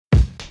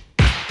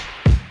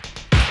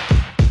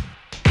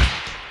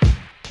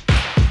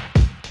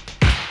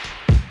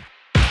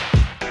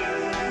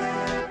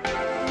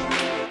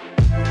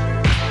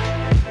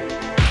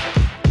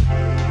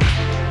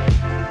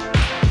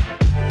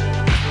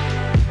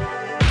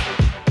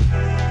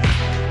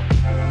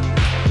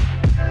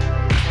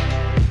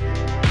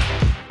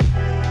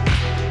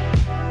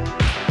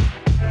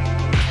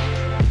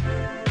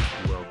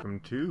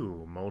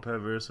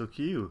Multiversal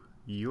Q,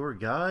 your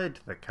guide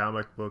to the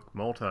comic book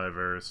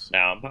multiverse.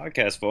 Now in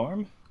podcast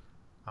form,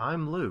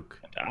 I'm Luke.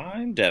 and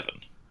I'm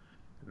Devin.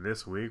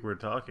 This week we're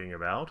talking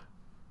about,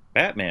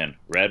 Batman,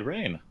 Red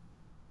Rain.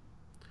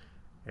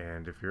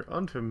 and if you're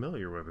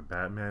unfamiliar with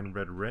Batman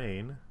Red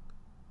Rain,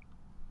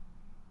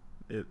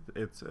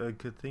 it's a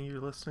good thing you're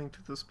listening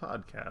to this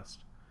podcast.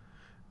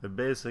 The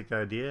basic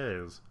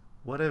idea is,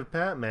 what if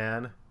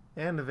Batman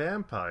and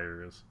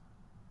vampires,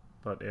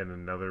 but in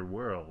another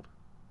world?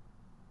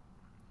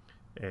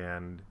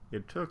 And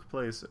it took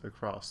place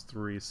across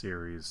 3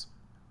 series: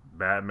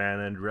 Batman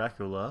and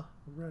Dracula,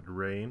 Red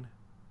Rain.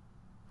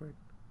 Wait,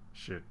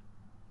 shit,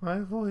 my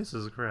voice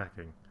is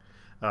cracking.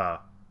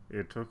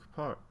 It took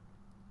part.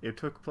 It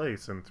took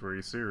place in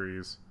 3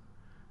 series: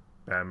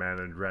 Batman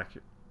and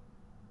Dracula.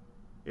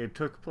 It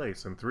took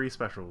place in 3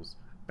 specials: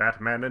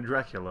 Batman and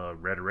Dracula,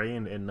 Red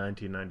Rain in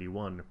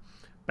 1991,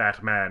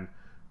 Batman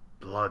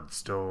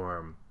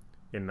Bloodstorm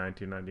in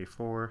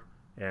 1994,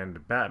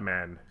 and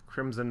Batman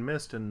Crimson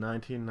Mist in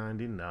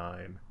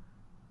 1999.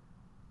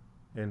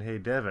 And hey,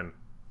 Devin,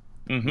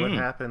 what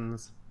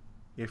happens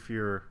if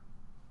your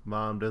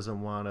mom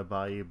doesn't want to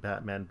buy you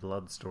Batman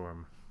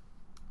Bloodstorm?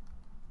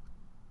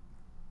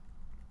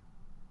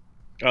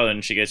 Oh,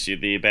 then she gets you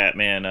the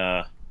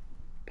Batman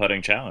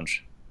putting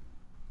challenge.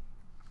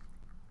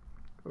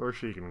 Or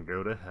she can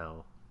go to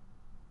hell.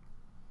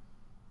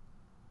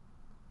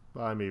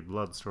 Buy me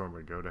Bloodstorm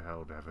or go to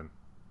hell, Devin.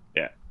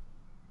 Yeah.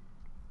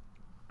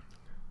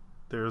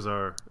 There's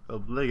our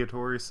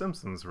obligatory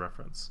Simpsons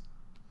reference.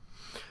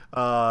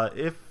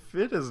 If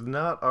it is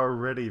not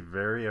already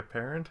very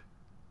apparent,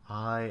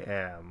 I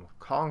am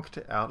conked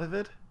out of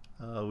it.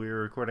 We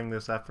were recording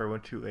this after I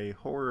went to a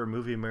horror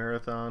movie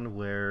marathon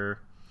where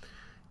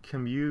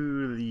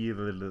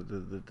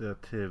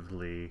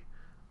cumulatively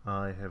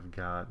I have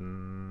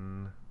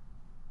gotten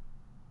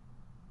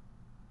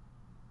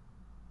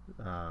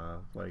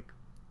like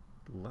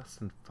less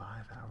than 5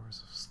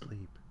 hours of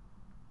sleep.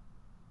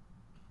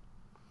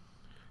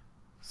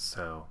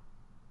 So,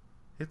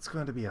 it's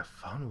going to be a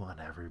fun one,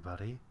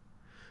 everybody.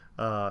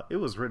 It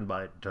was written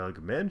by Doug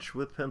Minch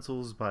with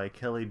pencils by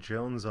Kelly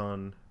Jones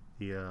on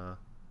the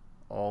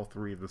all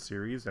 3 of the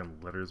series,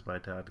 and letters by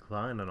Todd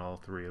Klein on all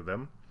 3 of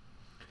them.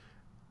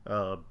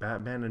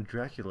 Batman and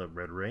Dracula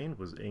Red Rain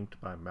was inked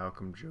by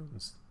Malcolm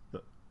Jones.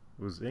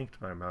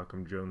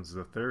 Malcolm Jones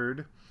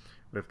III,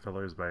 with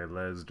colors by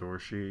Les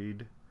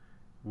Dorshede,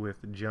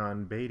 with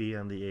John Beatty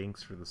on the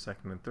inks for the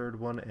second and third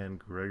one, and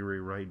Gregory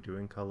Wright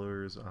doing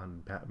colors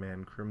on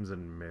Batman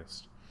Crimson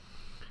Mist.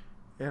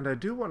 And I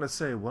do want to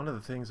say, one of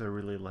the things I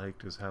really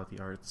liked is how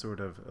the art sort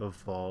of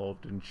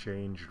evolved and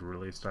changed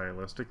really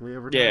stylistically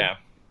over time. Yeah.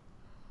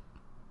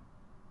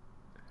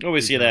 Well, we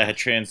see that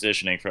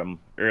transitioning from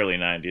early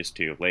 90s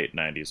to late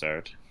 90s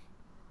art.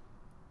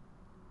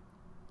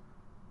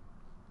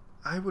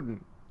 I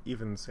wouldn't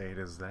even say it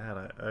as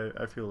that.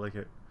 I feel like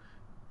it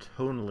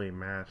tonally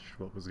matched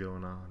what was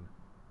going on.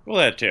 Well,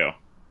 that too.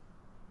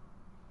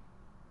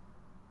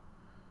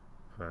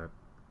 But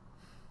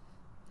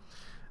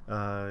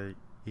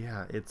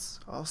yeah, it's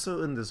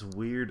also in this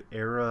weird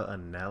era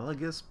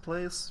analogous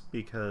place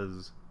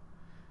because,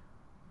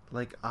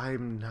 like,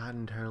 I'm not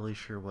entirely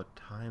sure what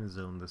time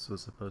zone this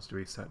was supposed to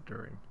be set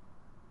during.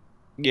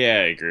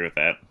 Yeah, I agree with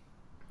that.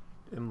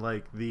 And,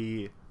 like,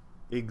 the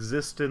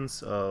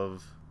existence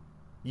of...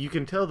 You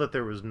can tell that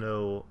there was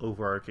no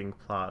overarching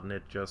plot, and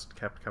it just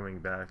kept coming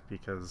back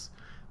because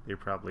they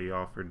probably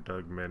offered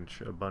Doug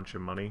Minch a bunch of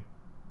money.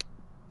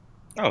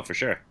 Oh, for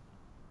sure.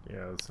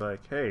 Yeah, it's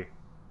like, hey,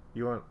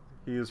 you want...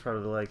 He was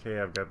probably like, hey,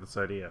 I've got this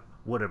idea.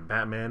 What if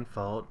Batman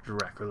fought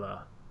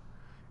Dracula?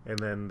 And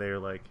then they're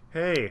like,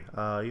 hey,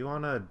 you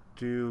want to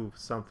do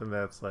something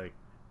that's like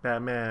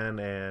Batman,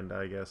 and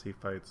I guess he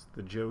fights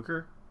the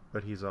Joker,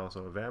 but he's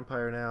also a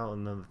vampire now.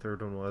 And then the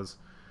third one was,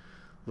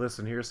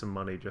 listen, here's some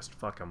money, just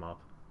fuck him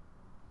up.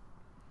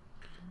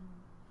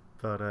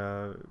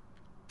 But,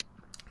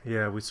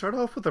 yeah, we start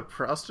off with a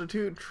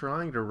prostitute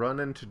trying to run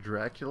into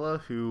Dracula,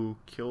 who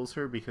kills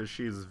her because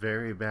she's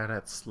very bad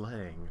at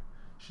slaying.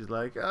 She's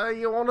like,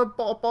 you want to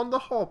bop on the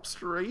Hop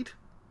Street?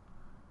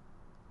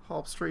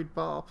 Hop Street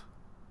bop.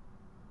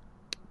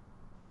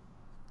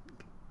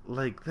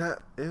 Like,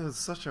 that, it was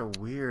such a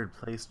weird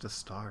place to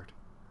start.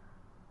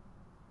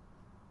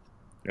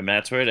 And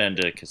that's where it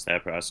ended, because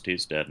that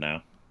prostitute's dead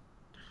now.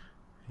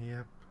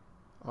 Yep.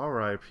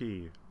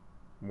 R.I.P.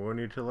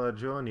 Morning till I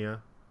join ya.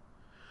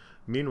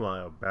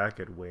 Meanwhile, back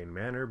at Wayne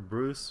Manor,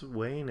 Bruce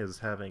Wayne is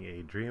having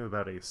a dream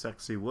about a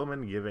sexy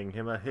woman giving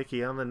him a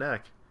hickey on the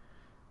neck.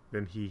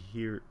 Then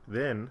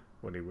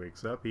when he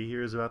wakes up, he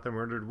hears about the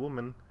murdered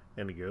woman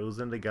and goes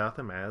into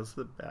Gotham as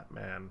the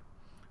Batman.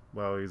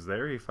 While he's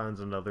there, he finds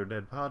another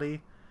dead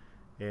body,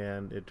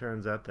 and it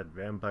turns out that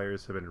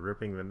vampires have been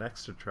ripping the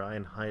necks to try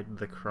and hide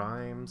the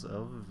crimes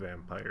of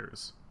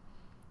vampires.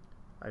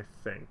 I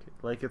think.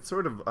 Like, it's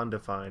sort of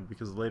undefined,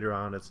 because later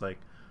on it's like,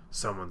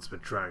 someone's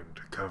been trying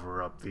to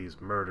cover up these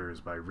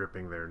murders by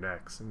ripping their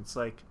necks. And it's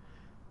like,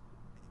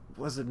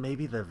 was it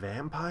maybe the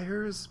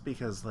vampires?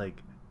 Because,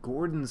 like,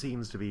 Gordon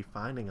seems to be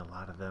finding a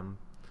lot of them.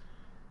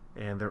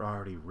 and they're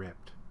already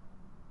ripped.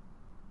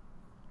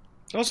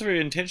 Also, if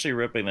you're intentionally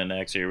ripping the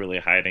neck, so you're really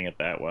hiding it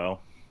that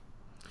well.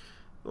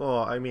 Well,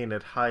 I mean,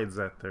 it hides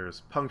that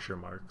there's puncture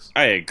marks.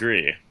 I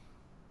agree,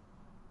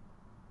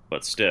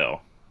 but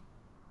still.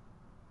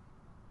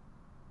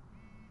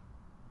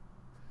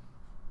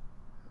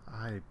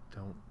 I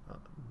don't.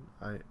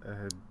 I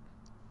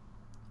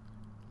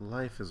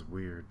life is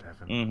weird,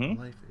 Devin.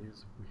 Mm-hmm. Life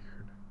is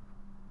weird.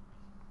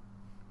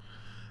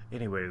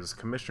 Anyways,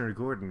 Commissioner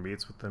Gordon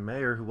meets with the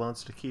mayor who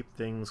wants to keep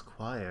things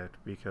quiet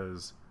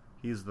because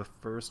he's the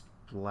first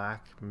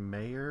black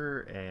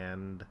mayor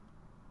and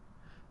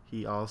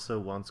he also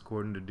wants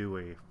Gordon to do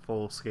a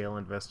full-scale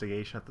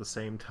investigation at the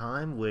same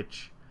time,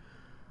 which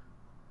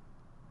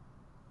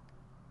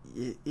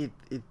it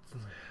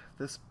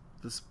this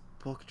this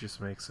book just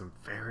makes some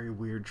very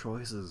weird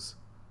choices.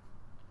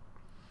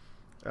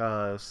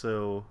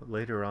 So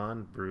later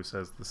on, Bruce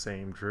has the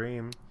same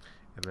dream,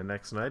 and the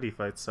next night he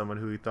fights someone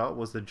who he thought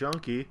was a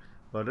junkie,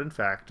 but in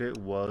fact it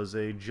was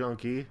a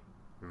junkie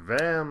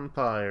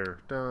vampire.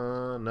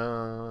 Da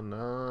na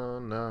na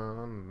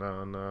na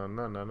na na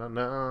na na na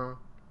na.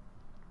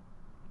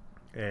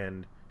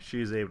 And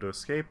she's able to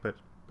escape, but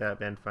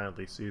Batman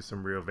finally sees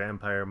some real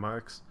vampire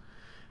marks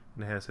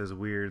and has his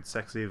weird,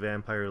 sexy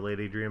vampire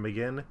lady dream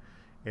again.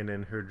 And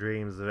in her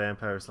dreams, the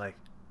vampire's like,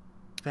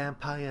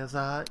 vampires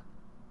are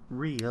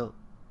real.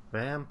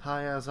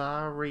 Vampires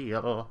are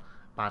real,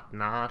 but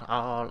not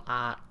all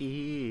are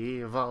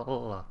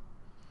evil.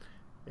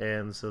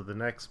 And so the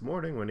next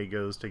morning, when he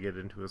goes to get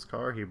into his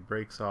car, he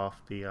breaks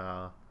off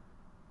the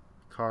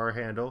car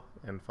handle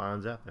and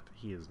finds out that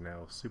he is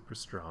now super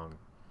strong.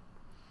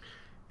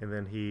 And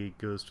then he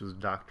goes to his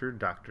doctor,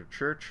 Dr.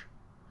 Church,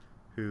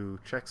 who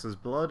checks his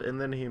blood,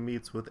 and then he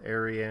meets with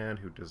Ariane,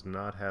 who does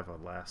not have a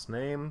last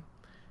name,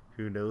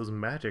 who knows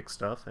magic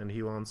stuff, and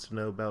he wants to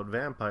know about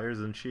vampires,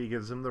 and she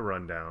gives him the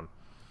rundown.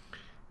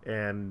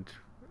 And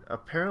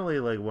apparently,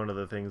 like, one of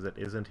the things that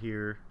isn't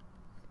here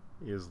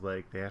is,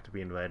 like, they have to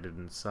be invited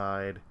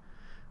inside.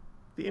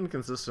 The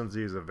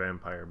inconsistencies of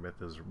vampire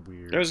myth is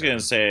weird. I was gonna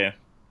say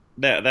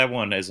that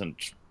one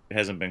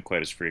hasn't been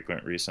quite as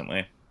frequent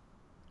recently.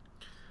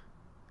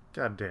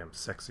 Goddamn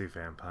sexy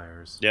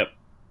vampires. Yep.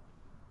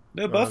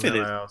 No Well, Buffy.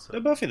 also, No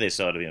Buffy. They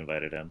still had to be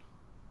invited in.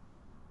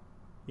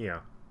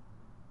 yeah.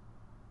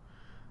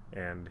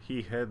 And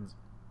he heads.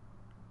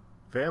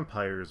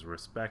 Vampires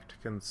respect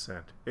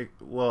consent.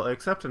 Well,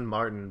 except in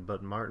Martin,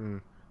 but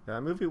Martin,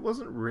 that movie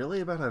wasn't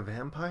really about a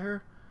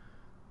vampire.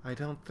 I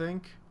don't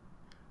think.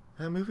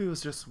 That movie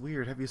was just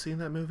weird. Have you seen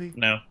that movie?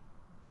 No.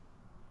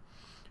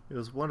 It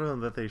was one of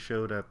them that they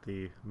showed at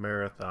the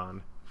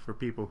marathon. For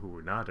people who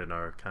were not in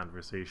our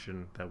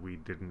conversation that we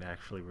didn't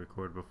actually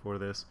record before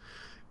this,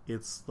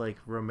 it's like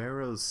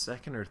Romero's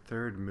second or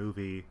third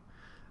movie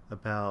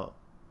about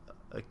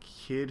a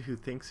kid who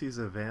thinks he's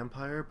a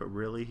vampire, but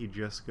really he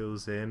just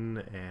goes in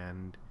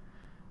and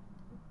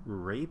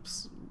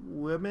rapes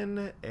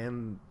women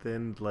and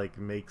then like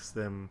makes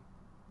them,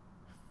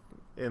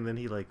 and then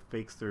he like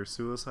fakes their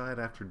suicide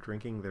after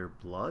drinking their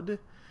blood,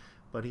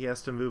 but he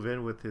has to move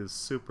in with his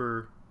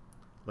super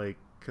like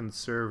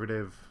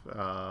conservative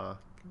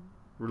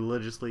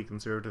religiously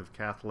conservative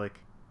Catholic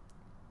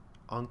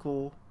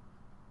uncle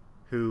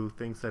who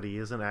thinks that he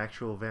is an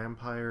actual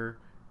vampire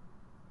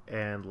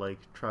and like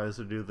tries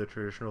to do the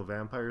traditional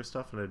vampire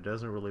stuff and it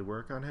doesn't really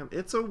work on him.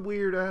 It's a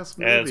weird ass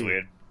movie. Yeah, it's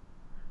weird.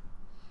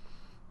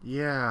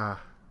 Yeah.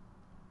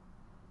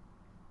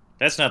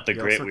 That's not the He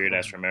great also- weird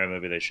ass Romero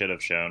movie they should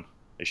have shown.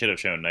 They should have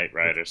shown Night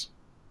Riders.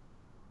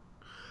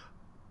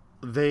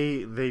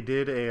 They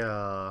did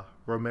a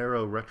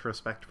Romero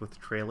retrospect with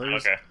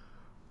trailers. Okay.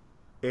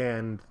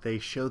 And they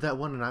showed that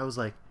one and I was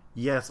like,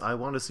 yes, I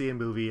want to see a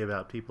movie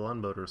about people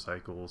on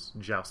motorcycles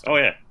jousting. Oh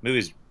yeah,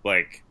 movie's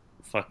like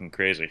fucking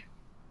crazy.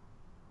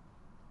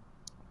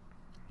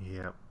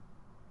 Yep.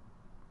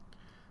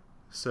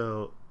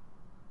 So,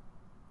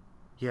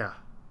 yeah.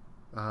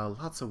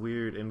 Lots of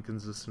weird,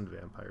 inconsistent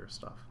vampire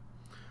stuff.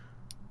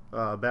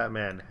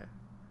 Batman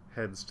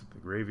heads to the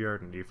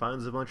graveyard and he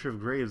finds a bunch of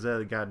graves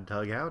that got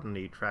dug out and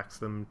he tracks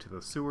them to the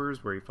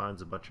sewers where he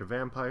finds a bunch of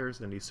vampires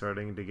and he's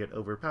starting to get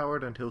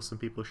overpowered until some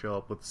people show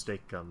up with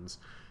stake guns,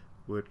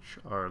 which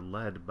are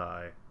led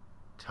by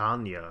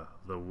Tanya,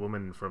 the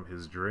woman from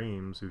his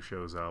dreams who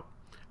shows up.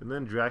 And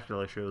then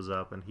Dracula shows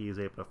up and he is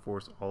able to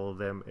force all of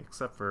them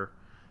except for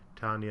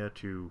Tanya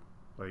to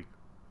like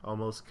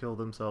almost kill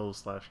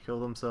themselves / kill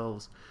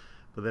themselves.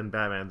 But then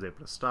Batman's able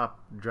to stop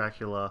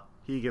Dracula.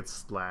 He gets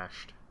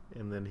slashed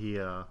and then he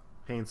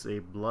paints a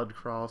blood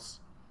cross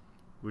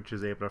which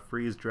is able to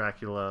freeze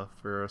Dracula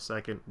for a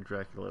second.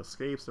 Dracula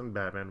escapes and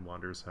Batman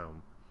wanders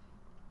home.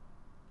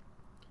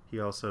 He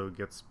also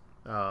gets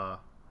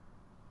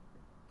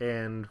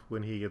and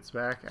when he gets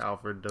back,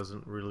 Alfred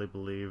doesn't really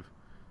believe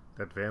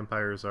that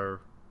vampires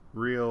are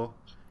real,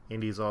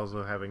 and he's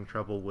also having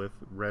trouble with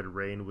red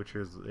rain, which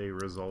is a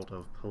result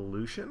of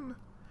pollution.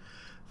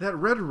 That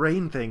red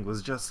rain thing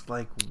was just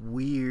like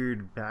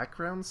weird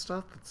background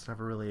stuff that's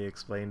never really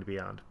explained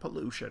beyond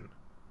pollution.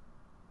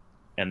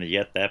 And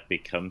yet that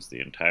becomes the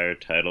entire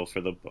title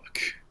for the book.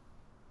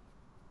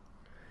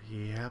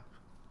 Yep.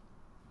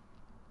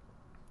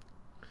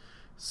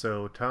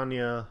 So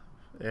Tanya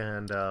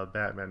and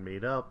Batman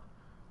meet up.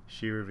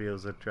 She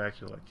reveals that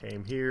Dracula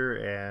came here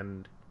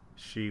and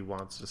she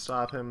wants to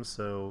stop him,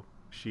 so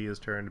she has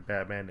turned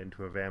Batman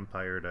into a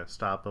vampire to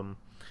stop him.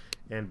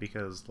 And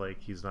because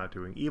he's not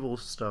doing evil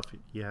stuff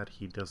yet,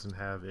 he doesn't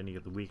have any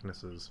of the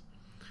weaknesses.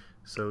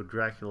 So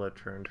Dracula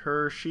turned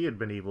her. She had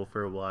been evil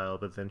for a while,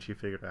 but then she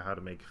figured out how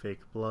to make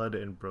fake blood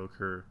and broke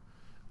her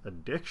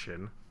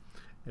addiction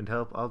and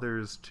help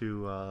others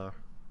to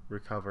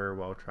recover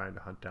while trying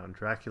to hunt down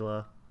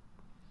Dracula.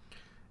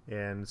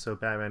 And so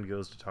Batman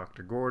goes to talk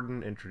to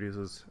Gordon,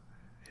 introduces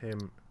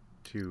him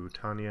to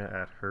Tanya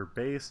at her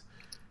base,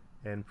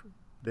 and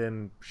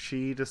then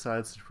she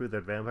decides to prove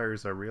that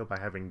vampires are real by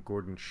having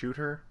Gordon shoot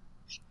her.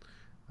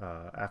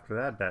 After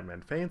that,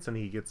 Batman faints and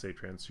he gets a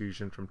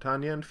transfusion from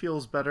Tanya and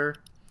feels better,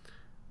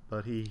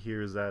 but he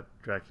hears that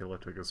Dracula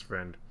took his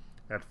friend.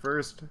 At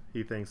first,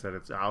 he thinks that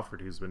it's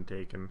Alfred who's been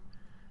taken,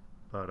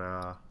 but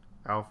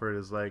Alfred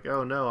is like,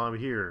 "Oh no, I'm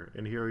here,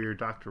 and here are your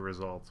doctor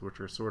results," which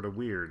are sort of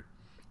weird.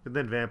 And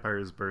then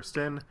vampires burst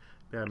in.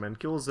 Batman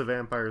kills the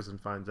vampires and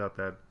finds out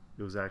that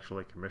it was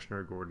actually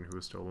Commissioner Gordon who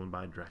was stolen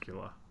by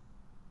Dracula.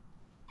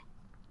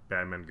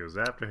 Batman goes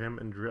after him,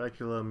 and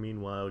Dracula,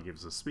 meanwhile,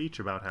 gives a speech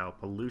about how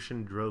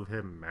pollution drove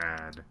him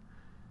mad.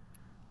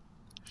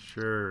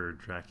 Sure,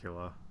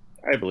 Dracula.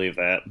 I believe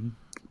that.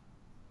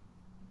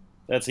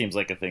 That seems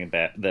like a thing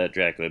that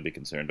Dracula would be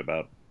concerned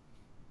about.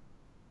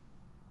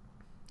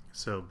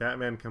 So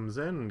Batman comes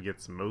in and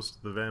gets most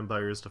of the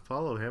vampires to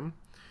follow him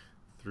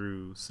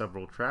through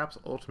several traps,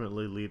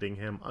 ultimately leading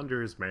him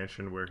under his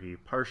mansion where he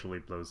partially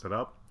blows it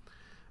up.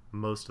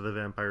 Most of the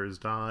vampires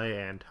die,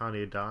 and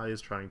Tanya dies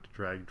trying to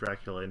drag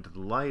Dracula into the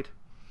light.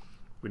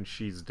 When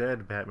she's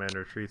dead, Batman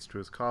retreats to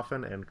his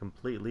coffin and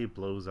completely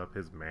blows up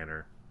his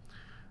manor.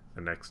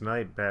 The next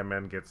night,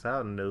 Batman gets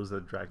out and knows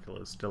that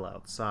Dracula is still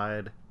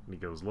outside, and he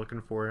goes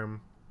looking for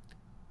him.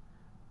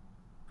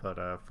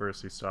 But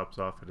first he stops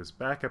off at his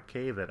backup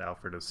cave that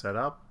Alfred has set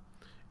up,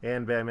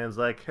 and Batman's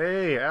like,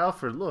 "Hey,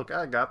 Alfred, look,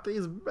 I got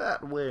these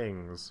bat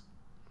wings!"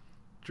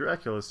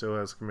 Dracula still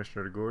has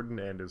Commissioner Gordon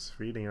and is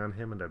feeding on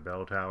him in a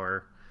bell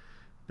tower.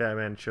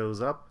 Batman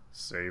shows up,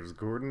 saves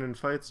Gordon, and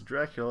fights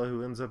Dracula,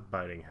 who ends up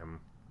biting him.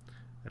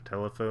 A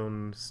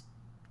telephone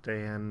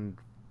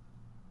stand...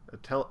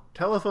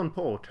 telephone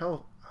pole.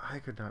 I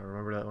could not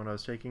remember that when I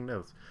was taking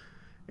notes.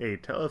 A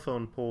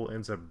telephone pole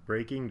ends up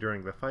breaking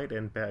during the fight,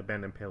 and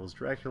Batman impales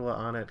Dracula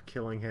on it,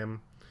 killing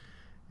him.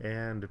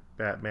 And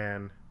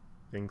Batman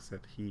thinks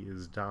that he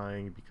is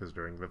dying because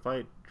during the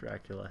fight,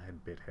 Dracula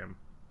had bit him.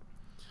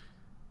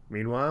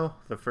 Meanwhile,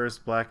 the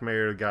first Black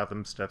Mayor of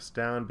Gotham steps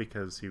down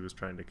because he was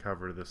trying to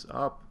cover this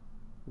up,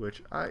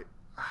 which I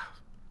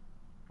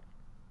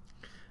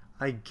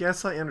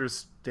guess I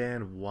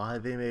understand why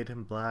they made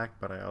him black,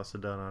 but I also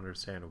don't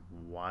understand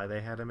why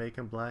they had to make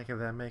him black, if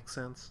that makes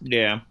sense.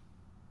 Yeah.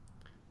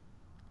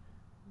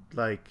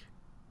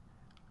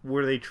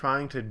 Were they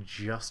trying to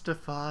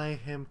justify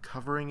him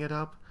covering it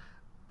up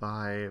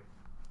by,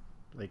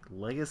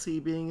 legacy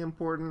being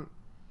important?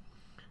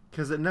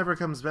 Because it never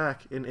comes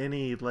back in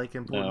any,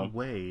 important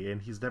way,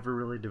 and he's never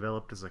really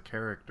developed as a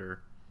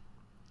character.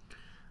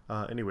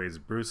 Anyways,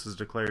 Bruce is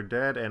declared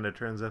dead, and it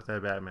turns out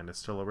that Batman is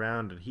still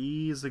around, and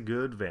he's a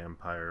good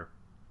vampire.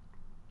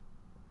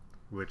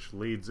 Which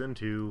leads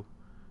into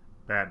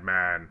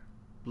Batman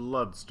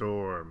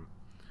Bloodstorm,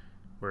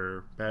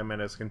 where Batman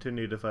has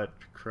continued to fight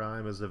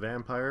crime as a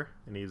vampire,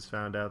 and he's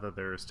found out that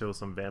there are still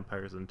some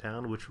vampires in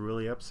town, which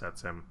really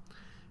upsets him.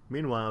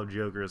 Meanwhile,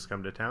 Joker has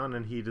come to town,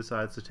 and he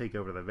decides to take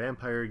over the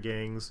vampire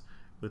gangs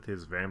with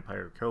his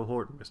vampire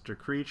cohort, Mr.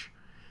 Creech.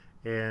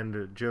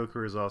 And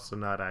Joker is also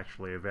not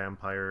actually a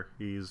vampire.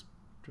 He's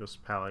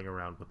just palling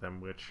around with them,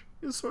 which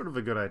is sort of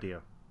a good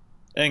idea.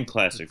 And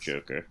classic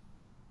Joker.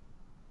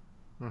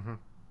 Mm-hmm.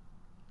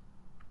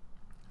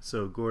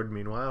 So Gordon,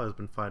 meanwhile, has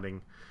been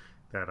finding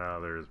that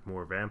there's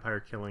more vampire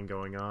killing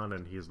going on,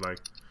 and he's like,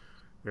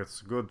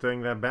 "It's a good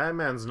thing that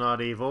Batman's not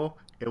evil.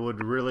 It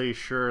would really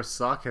sure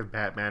suck if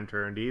Batman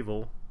turned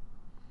evil."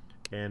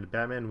 And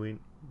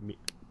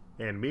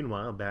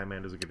meanwhile,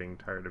 Batman is getting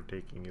tired of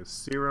taking his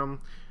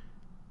serum,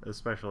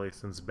 especially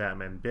since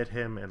Batman bit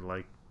him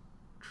and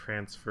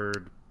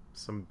transferred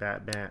some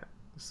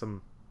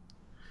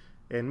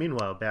And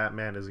meanwhile,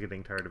 Batman is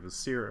getting tired of his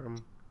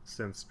serum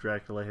since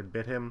Dracula had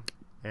bit him,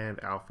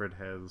 and Alfred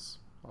has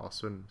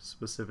also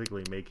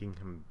specifically making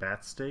him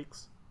bat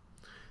steaks.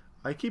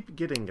 I keep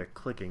getting a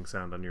clicking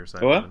sound on your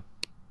side. What? Man.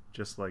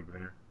 Just like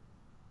there.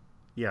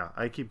 Yeah,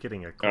 I keep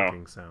getting a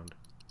clicking sound.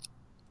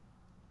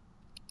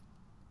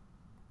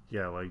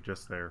 Yeah,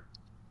 just there.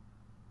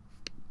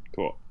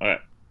 Cool.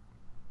 Alright.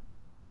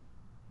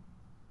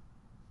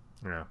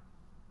 Yeah.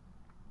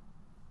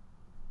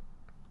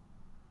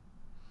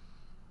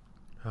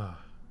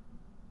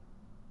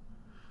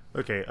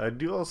 Okay, I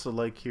do also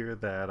like here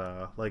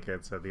that, like I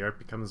said, the art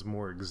becomes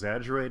more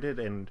exaggerated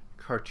and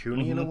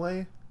cartoony in a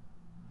way.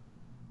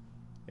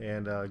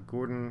 And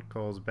Gordon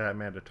calls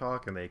Batman to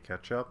talk, and they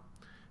catch up.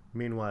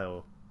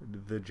 Meanwhile,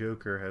 the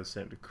Joker has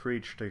sent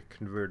Creech to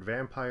convert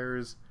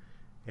vampires,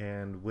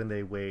 and when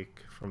they wake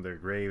from their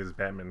graves,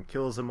 Batman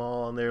kills them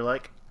all, and they're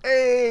like,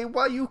 "Hey,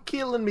 why you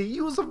killing me?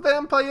 You's a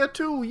vampire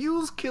too.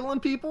 You's killing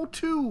people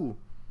too."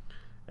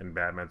 And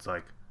Batman's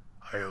like,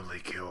 "I only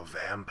kill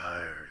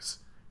vampires,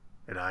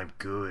 and I'm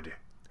good,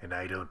 and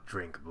I don't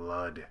drink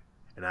blood,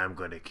 and I'm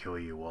gonna kill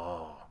you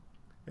all."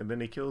 And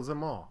then he kills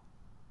them all.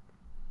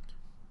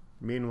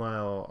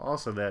 Meanwhile,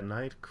 also that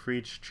night,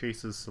 Creech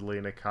chases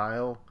Selena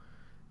Kyle,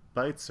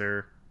 bites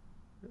her,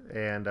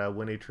 and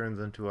when he turns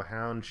into a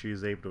hound,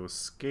 she's able to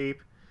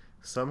escape,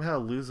 somehow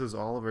loses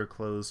all of her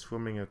clothes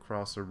swimming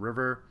across a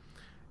river,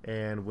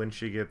 and when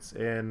she gets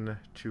in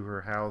to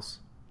her house,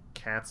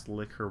 cats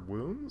lick her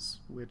wounds,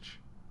 which...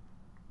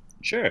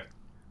 Sure.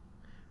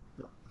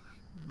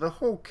 The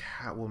whole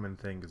Catwoman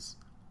thing is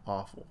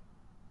awful.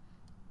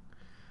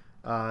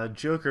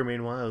 Joker,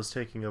 meanwhile, is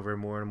taking over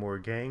more and more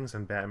gangs,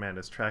 and Batman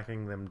is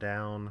tracking them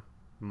down,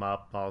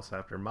 mob boss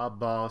after mob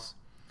boss,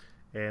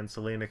 and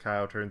Selena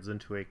Kyle turns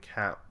into a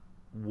cat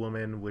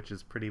woman, which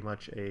is pretty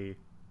much a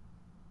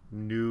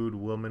nude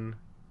woman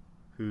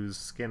whose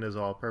skin is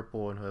all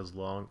purple and who has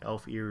long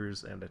elf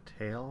ears and a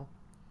tail.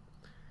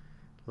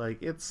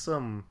 Like, it's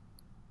some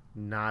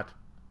not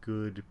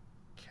good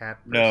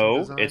cat person No,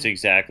 design. it's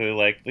exactly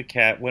like the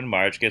cat when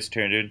Marge gets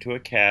turned into a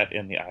cat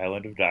in the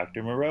Island of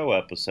Dr. Moreau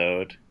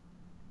episode.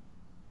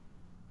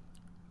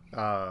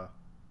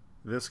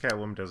 This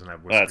Catwoman doesn't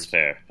have Well, that's whiskers.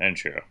 fair and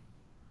true.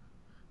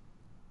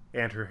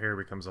 And her hair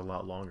becomes a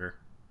lot longer.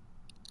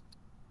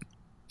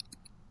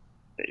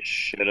 They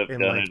should have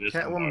And, done like, it as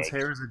Catwoman's Marge.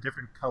 hair is a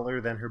different color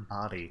than her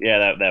body.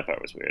 Yeah, that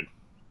part was weird.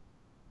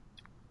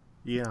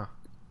 Yeah.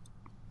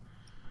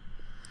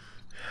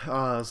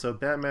 So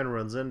Batman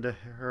runs into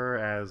her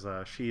as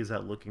she's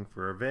out looking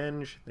for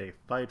revenge. They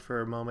fight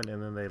for a moment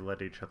and then they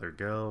let each other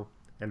go.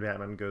 And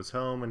Batman goes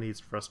home and he's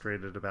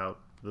frustrated about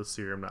the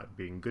serum not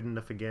being good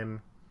enough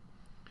again.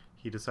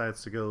 He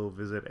decides to go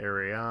visit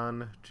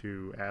Ariane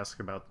to ask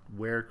about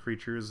were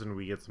creatures, and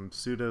we get some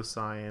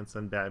pseudoscience,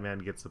 and Batman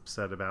gets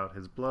upset about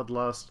his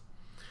bloodlust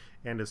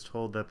and is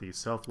told that the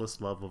selfless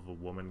love of a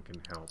woman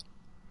can help.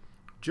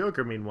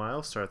 Joker,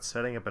 meanwhile, starts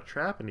setting up a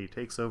trap and he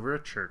takes over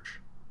a church.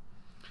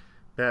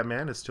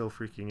 Batman is still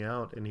freaking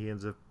out and he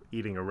ends up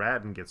eating a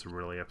rat and gets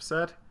really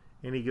upset,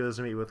 and he goes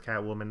to meet with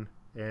Catwoman,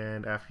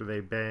 and after they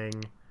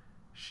bang,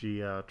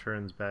 she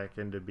turns back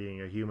into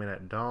being a human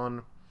at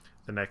dawn.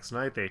 The next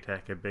night, they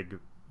attack a big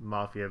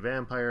mafia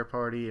vampire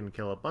party and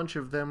kill a bunch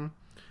of them,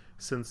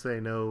 since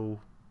they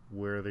know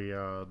where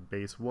the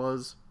base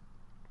was.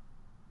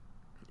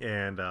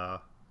 And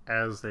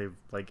as they've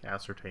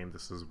ascertained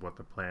this is what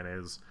the plan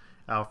is,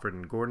 Alfred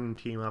and Gordon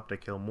team up to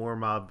kill more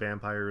mob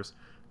vampires.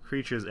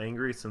 Creech is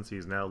angry since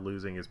he's now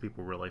losing his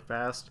people really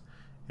fast,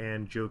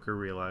 and Joker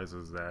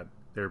realizes that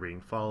they're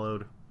being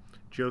followed.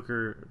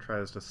 Joker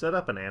tries to set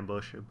up an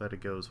ambush, but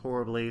it goes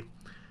horribly.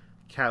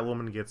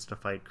 Catwoman gets to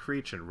fight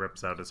Creech and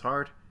rips out his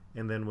heart,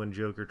 and then when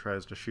Joker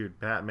tries to shoot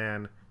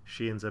Batman,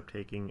 she ends up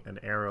taking an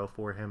arrow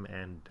for him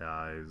and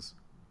dies.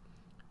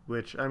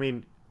 Which, I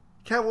mean,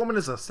 Catwoman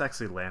is a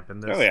sexy lamp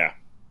in this. Oh yeah,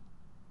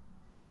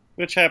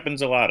 which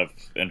happens a lot of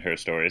in her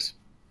stories.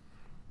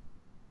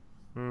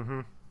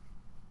 Mm-hmm.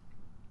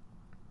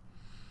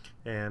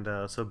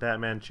 And so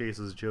Batman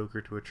chases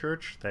Joker to a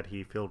church that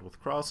he filled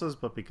with crosses,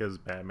 but because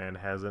Batman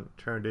hasn't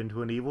turned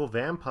into an evil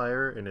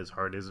vampire and his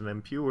heart isn't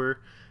impure,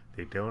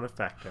 they don't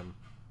affect him.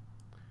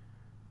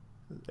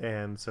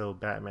 And so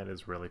Batman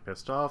is really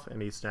pissed off,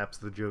 and he snaps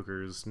the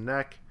Joker's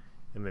neck,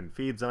 and then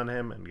feeds on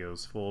him and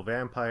goes full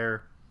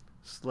vampire,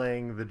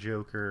 slaying the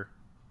Joker,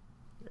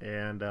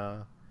 and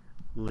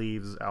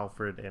leaves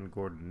Alfred and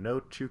Gordon a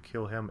note to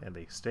kill him, and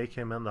they stake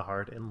him in the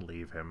heart and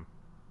leave him.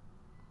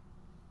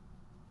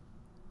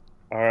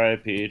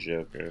 R.I.P.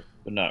 Joker,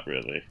 but not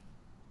really.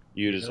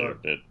 You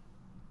deserved it.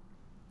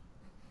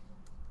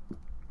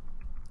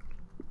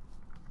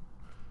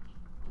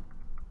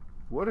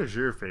 What is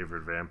your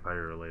favorite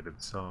vampire-related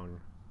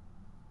song?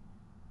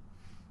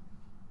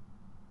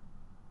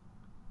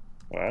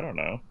 Well, I don't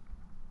know.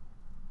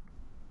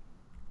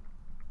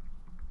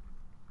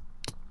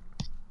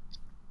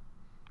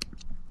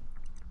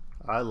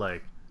 I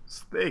like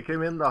 "Stake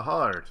Him in the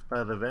Heart"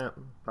 by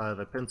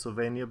the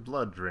Pennsylvania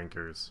Blood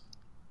Drinkers.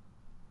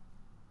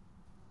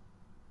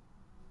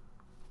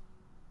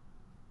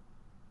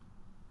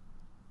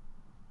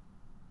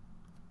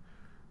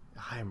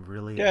 I'm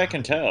really Yeah, I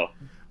can tell.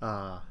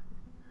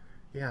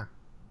 Yeah.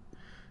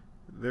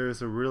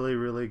 There's a really,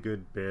 really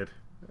good bit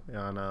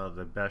on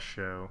the Best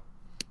Show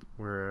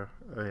where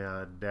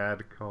a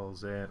dad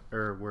calls in,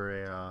 or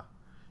where a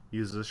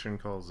musician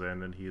calls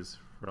in, and he's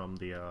from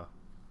the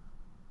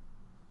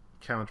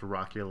Count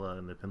Rockula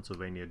and the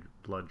Pennsylvania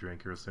Blood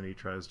Drinkers, and he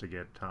tries to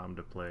get Tom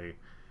to play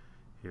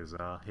his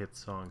hit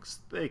song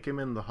 "Stake Him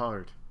in the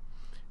Heart,"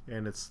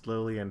 and it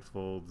slowly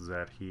unfolds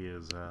that he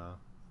is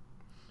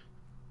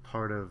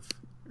part of,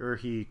 or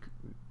he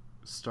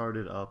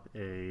started up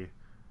a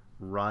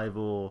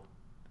rival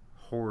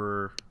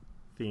horror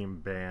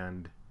themed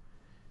band,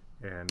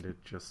 and it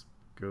just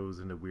goes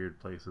into weird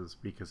places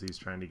because he's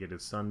trying to get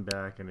his son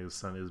back, and his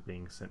son is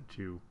being sent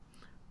to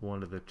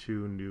one of the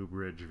 2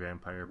 Newbridge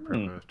Vampire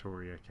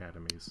Preparatory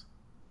Academies.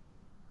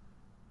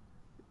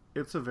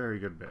 It's a very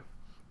good bit.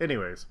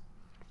 Anyways,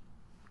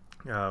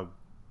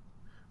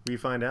 we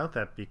find out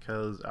that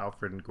because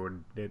Alfred and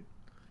Gordon did,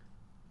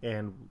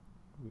 and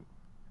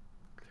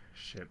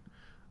shit.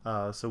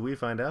 So we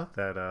find out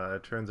that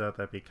it turns out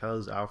that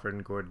because Alfred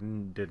and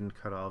Gordon didn't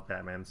cut off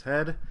Batman's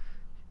head,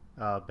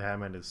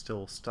 Batman is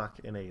still stuck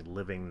in a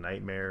living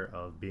nightmare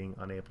of being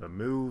unable to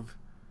move.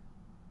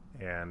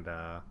 And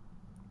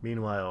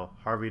meanwhile,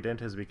 Harvey Dent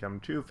has become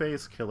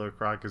Two-Face, Killer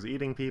Croc is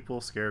eating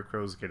people,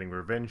 Scarecrow's getting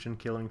revenge and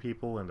killing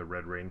people, and the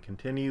Red Rain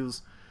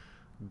continues.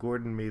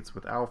 Gordon meets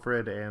with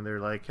Alfred, and they're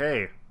like,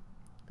 hey,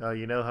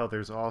 you know how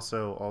there's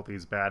also all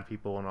these bad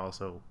people and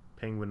also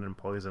Penguin and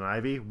Poison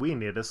Ivy? We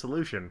need a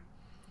solution.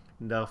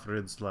 And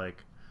Alfred's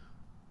like,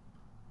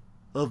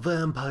 a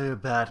vampire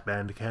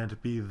Batman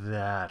can't be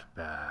that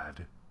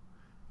bad.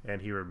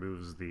 And he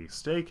removes the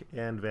stake,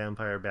 and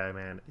Vampire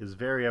Batman is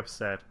very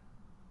upset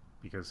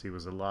because he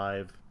was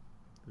alive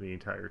the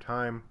entire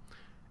time.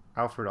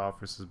 Alfred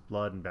offers his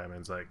blood, and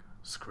Batman's like,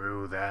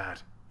 screw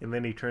that. And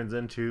then he turns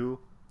into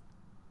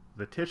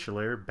the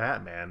titular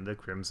Batman, the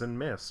Crimson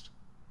Mist.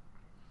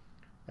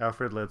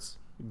 Alfred lets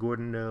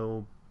Gordon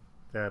know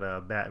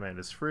that Batman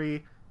is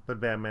free, but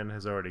Batman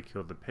has already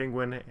killed the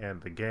Penguin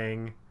and the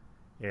gang,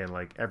 and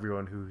like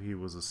everyone who he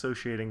was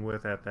associating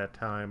with at that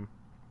time.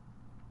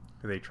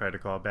 They try to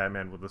call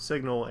Batman with a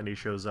signal, and he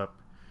shows up,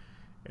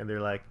 and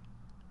they're like,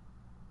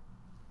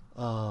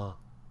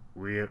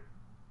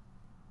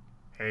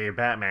 hey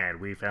Batman,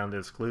 we found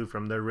this clue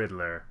from the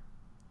Riddler.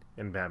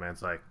 And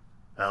Batman's like,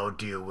 I'll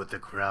deal with the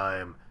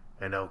crime,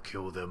 and I'll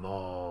kill them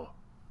all.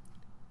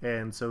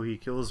 And so he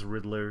kills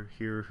Riddler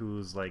here,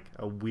 who's like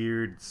a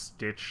weird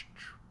stitched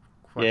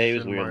question Yeah, he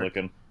was weird mark.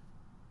 looking.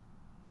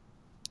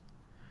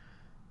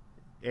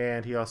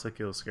 And he also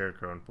kills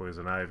Scarecrow and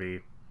Poison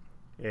Ivy.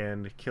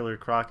 And Killer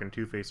Croc and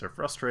Two-Face are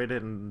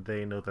frustrated, and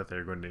they know that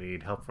they're going to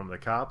need help from the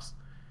cops.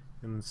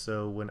 And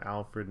so when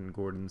Alfred and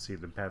Gordon see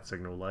the bat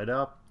signal light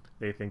up,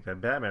 they think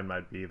that Batman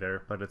might be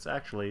there, but it's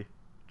actually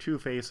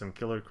Two-Face and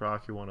Killer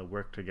Croc who want to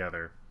work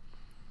together.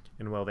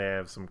 And while they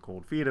have some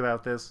cold feet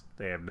about this,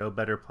 they have no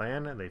better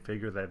plan, and they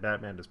figure that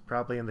Batman is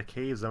probably in the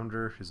caves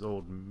under his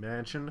old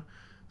mansion,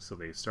 so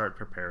they start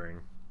preparing.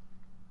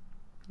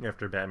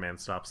 After Batman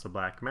stops the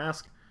Black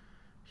Mask,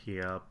 he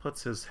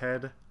puts his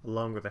head,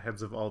 along with the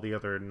heads of all the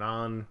other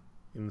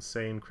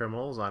non-insane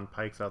criminals, on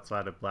pikes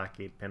outside of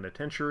Blackgate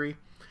Penitentiary,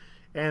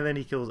 and then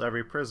he kills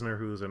every prisoner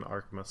who is in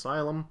Arkham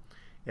Asylum,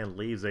 and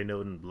leaves a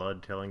note in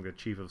blood telling the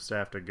Chief of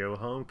Staff to go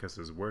home because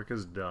his work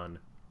is done.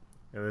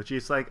 And the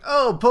Chief's like,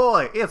 oh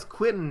boy, it's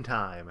quitting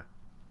time!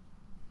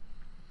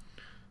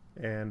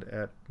 And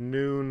at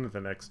noon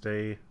the next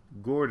day,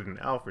 Gordon,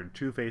 Alfred,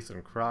 Two-Face,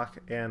 and Croc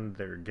and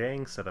their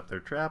gang set up their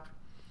trap.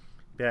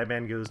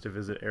 Batman goes to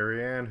visit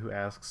Ariane, who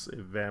asks if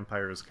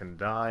vampires can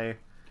die,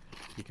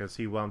 because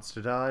he wants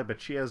to die,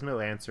 but she has no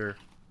answer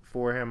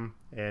for him,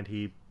 and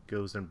he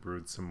goes and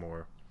broods some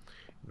more.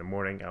 In the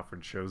morning,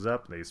 Alfred shows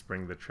up, they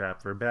spring the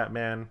trap for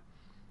Batman,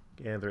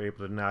 and they're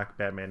able to knock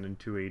Batman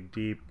into a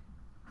deep,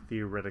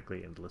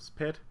 theoretically endless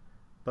pit,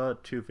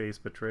 but Two-Face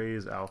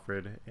betrays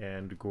Alfred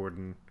and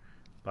Gordon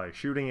by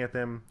shooting at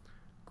them.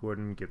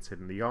 Gordon gets hit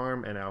in the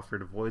arm, and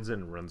Alfred avoids it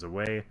and runs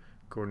away.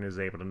 Gordon is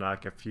able to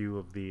knock a few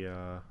of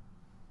the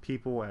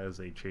people as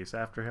they chase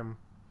after him.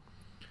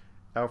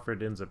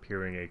 Alfred ends up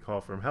hearing a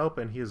call from help,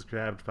 and he is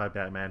grabbed by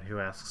Batman, who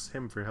asks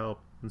him for help,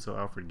 and so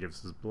Alfred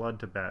gives his blood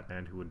to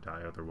Batman, who would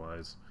die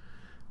otherwise.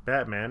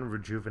 Batman,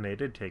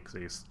 rejuvenated, takes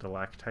a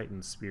stalactite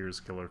and spears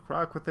Killer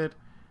Croc with it,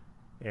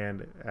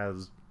 and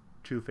as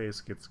Two-Face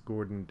gets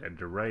Gordon dead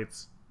to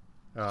rights,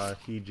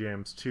 he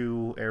jams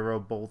 2 arrow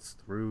bolts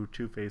through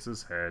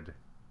Two-Face's head.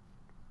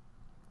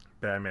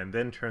 Batman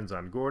then turns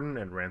on Gordon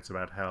and rants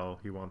about how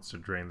he wants to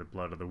drain the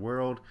blood of the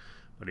world,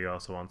 but he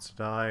also wants to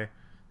die.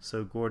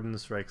 So Gordon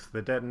strikes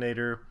the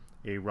detonator,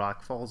 a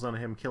rock falls on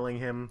him, killing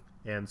him,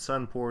 and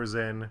sun pours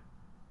in,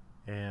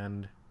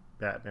 and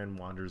Batman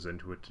wanders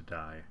into it to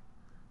die.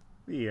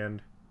 The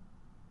end.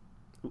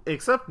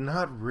 Except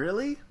not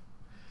really,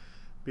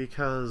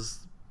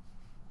 because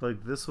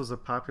like this was a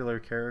popular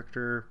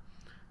character.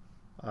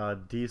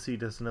 DC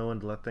doesn't know when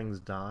to let things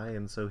die,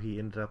 and so he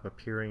ended up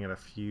appearing in a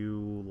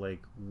few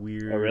like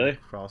weird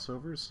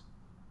crossovers.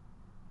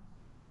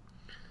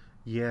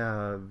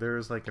 Yeah,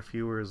 there's like a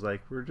few where it's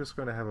like, we're just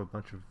going to have a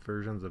bunch of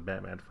versions of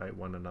Batman fight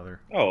one another.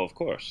 Oh, of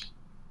course.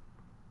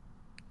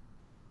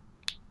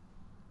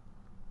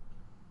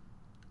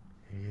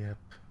 Yep.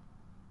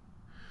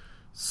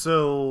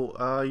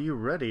 So, you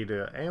ready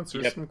to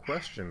answer some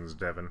questions,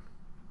 Devin?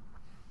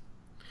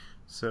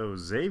 So,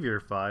 Xavier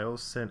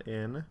Files sent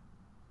in...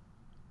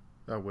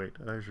 Oh, wait,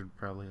 I should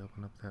probably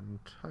open up that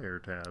entire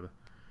tab.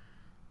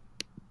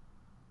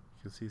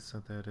 Because he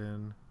sent that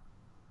in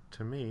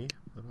to me,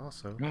 but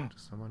also to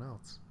someone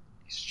else.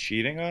 He's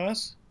cheating on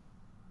us?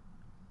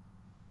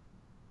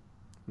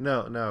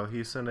 No,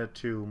 he sent it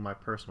to my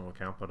personal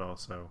account, but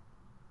also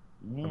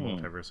a Mm.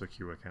 Multiverse of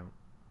Q account.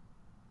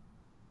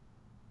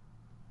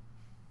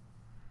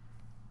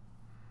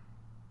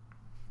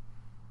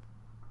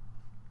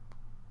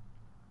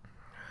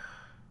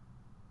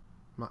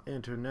 My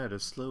internet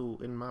is slow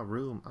in my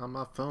room on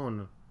my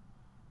phone,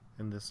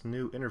 and this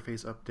new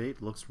interface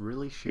update looks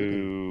really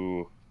shitty.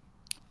 Ooh.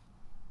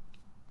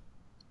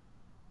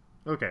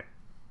 Okay.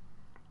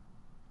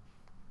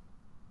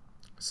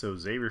 So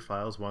Xavier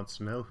Files wants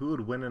to know who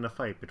would win in a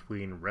fight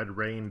between Red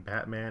Rain,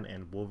 Batman,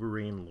 and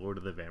Wolverine, Lord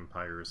of the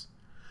Vampires.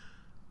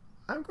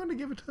 I'm going to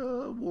give it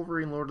to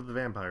Wolverine, Lord of the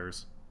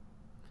Vampires.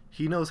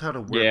 He knows how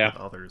to work Yeah, with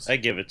others. I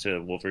give it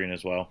to Wolverine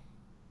as well.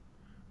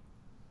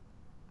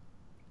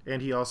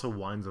 And he also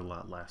whines a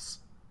lot less.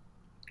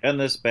 And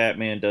this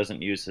Batman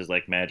doesn't use his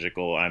like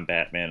magical "I'm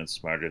Batman and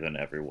smarter than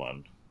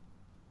everyone"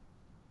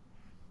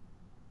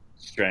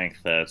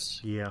 strength.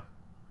 That's Yeah.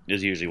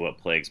 is usually what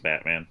plagues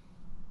Batman.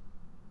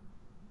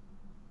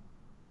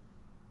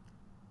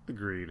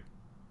 Agreed.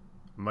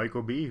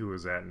 Michael B., who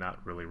is at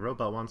Not Really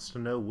Robot, wants to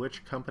know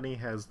which company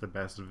has the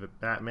best of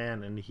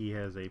Batman, and he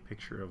has a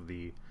picture of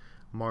the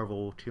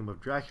Marvel Tomb of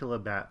Dracula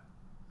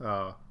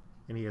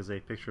and he has a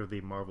picture of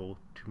the Marvel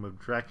Tomb of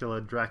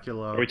Dracula,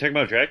 Are we talking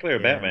about Dracula or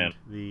Batman?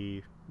 and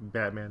the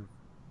Batman.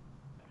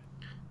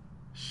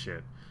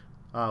 Shit.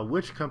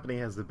 Which company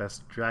has the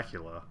best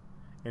Dracula?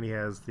 And he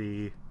has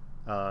the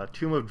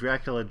Tomb of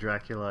Dracula,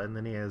 and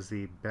then he has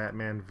the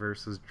Batman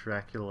versus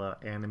Dracula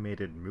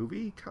animated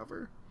movie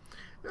cover.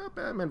 Yeah,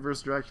 Batman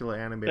vs. Dracula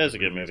animated That's a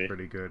good movie is movie.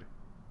 pretty good.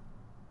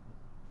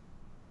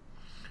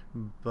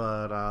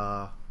 But,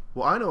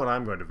 well, I know what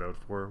I'm going to vote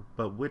for,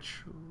 but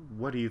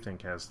what do you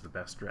think has the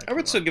best I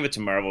would Dracula? still give it to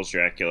Marvel's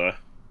Dracula.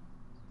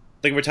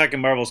 Like we're talking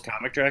Marvel's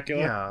comic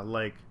Dracula? Yeah,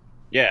 like,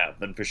 Yeah,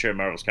 then for sure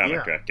Marvel's comic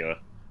yeah. Dracula.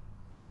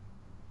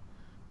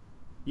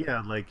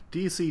 Yeah, like,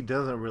 DC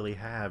doesn't really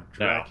have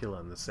No, Dracula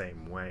in the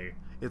same way.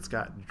 It's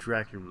got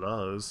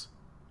Draculas,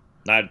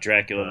 not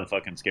Dracula the but,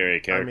 fucking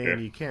scary I mean, character.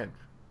 you can't.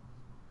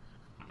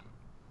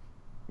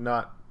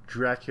 Not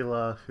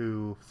Dracula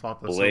who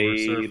fought the Silver Blade,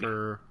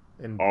 Surfer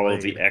in all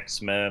of the Blade.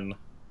 X-Men.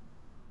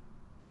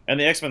 And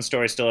the X-Men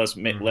story still has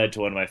Mm-hmm. led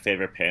to one of my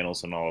favorite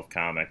panels in all of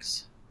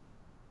comics.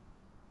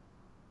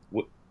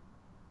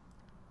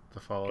 The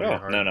Follow Your Oh,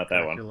 no, Heart not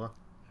that one. Dracula.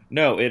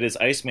 No, it is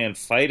Iceman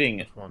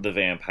fighting Which one? the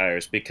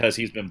vampires because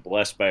he's been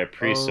blessed by a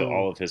priest, so Oh,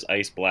 all of his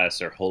ice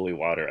blasts are holy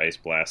water ice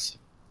blasts.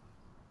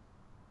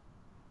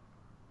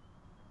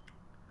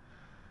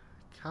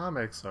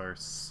 comics are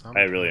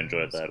I really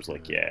enjoyed sometimes that. I was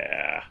like, good.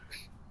 yeah.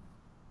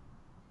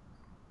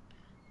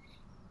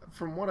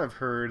 From what I've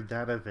heard,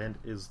 that event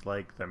is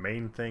like the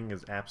main thing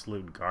is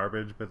absolute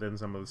garbage, but then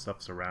some of the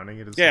stuff surrounding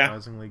it is Yeah.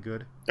 surprisingly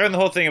good. And the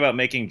whole thing about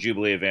making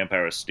Jubilee a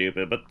vampire was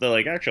stupid, but the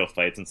like actual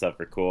fights and stuff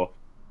are cool.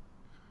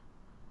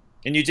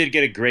 And you did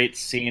get a great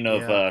scene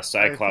of Yeah, I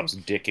Cyclops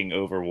think. dicking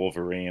over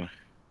Wolverine.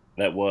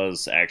 That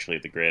was actually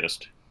the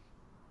greatest.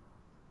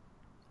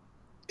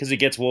 Because he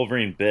gets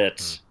Wolverine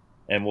Hmm. bit,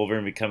 and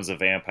Wolverine becomes a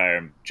vampire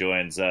and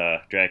joins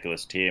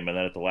Dracula's team, and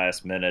then at the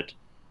last minute,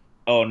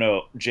 oh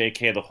no,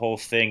 JK, the whole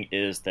thing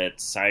is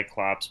that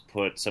Cyclops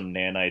put some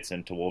nanites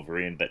into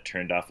Wolverine that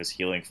turned off his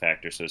healing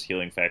factor, so his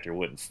healing factor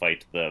wouldn't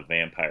fight the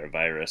vampire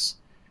virus.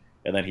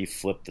 And then he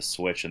flipped the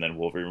switch, and then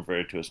Wolverine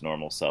reverted to his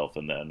normal self,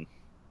 and then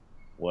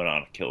went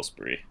on a kill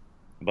spree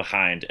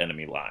behind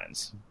enemy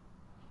lines.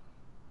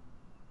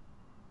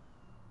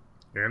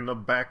 In the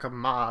back of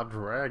my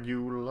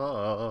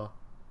Dracula.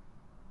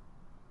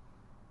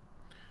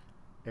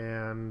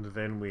 And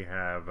then we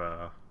have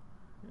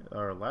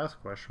our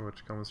last question,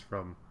 which comes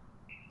from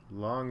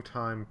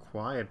longtime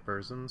quiet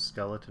person,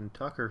 Skeleton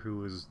Tucker,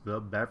 who is the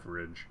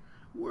beverage.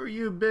 Where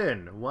you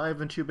been? Why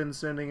haven't you been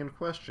sending in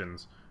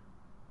questions?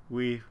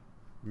 We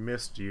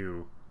missed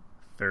you.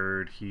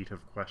 Third heat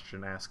of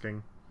question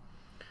asking.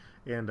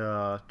 And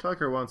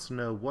Tucker wants to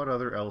know what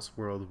other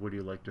Elseworld would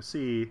you like to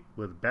see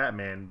with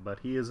Batman, but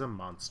he is a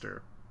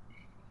monster.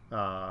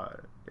 Uh,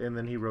 and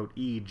then he wrote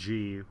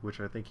EG, which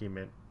I think he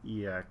meant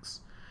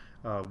EX.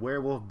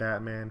 Werewolf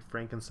Batman,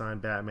 Frankenstein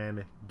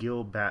Batman,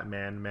 Gil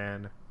Batman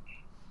Man.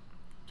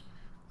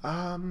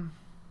 Um,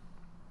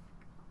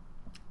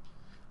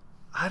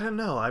 I don't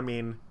know. I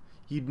mean,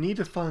 you'd need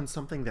to find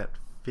something that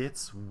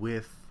fits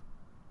with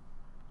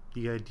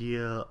the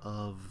idea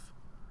of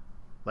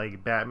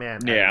like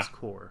Batman at Yeah, its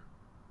core.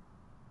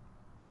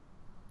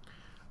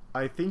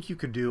 I think you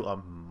could do a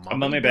a mummy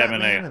Mummy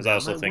Batman. I Batman, was and that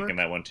also might thinking work.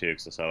 that one too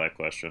because I saw that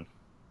question.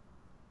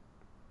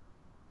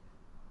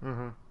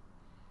 Mm-hmm.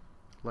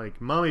 Like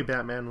mummy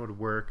Batman would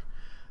work.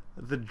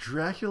 The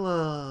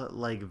Dracula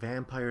like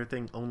vampire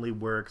thing only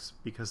works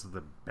because of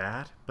the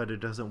bat, but it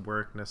doesn't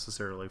work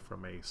necessarily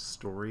from a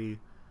story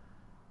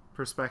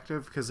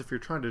perspective. Because if you're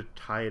trying to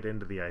tie it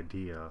into the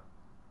idea,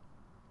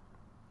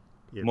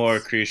 More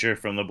it's creature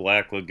from the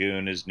Black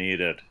Lagoon is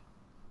needed.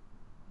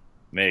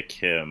 Make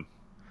him.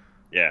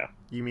 Yeah.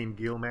 you mean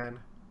Gilman?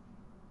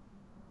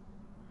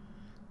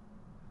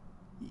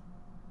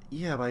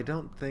 Yeah, but I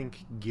don't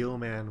think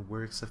Gilman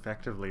works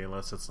effectively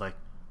unless it's like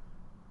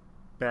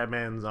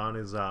Batman's on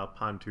his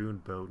pontoon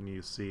boat and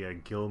you see a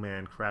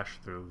Gilman crash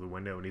through the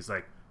window and he's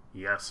like,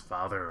 Yes,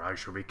 father, I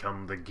shall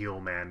become the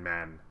Gilman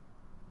man.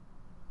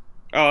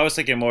 Oh, I was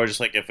thinking more just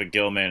like if a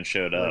Gilman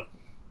showed Like, up,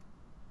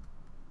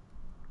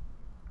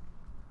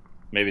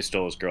 maybe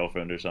stole his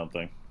girlfriend or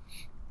something.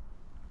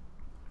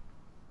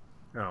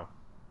 no.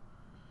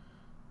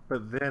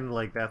 But then,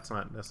 like, that's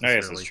not I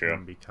guess that's necessarily true.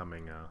 him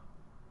becoming a.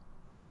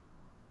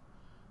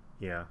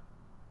 Yeah.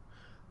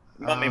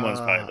 Mummy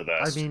one's probably the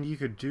I best. mean, you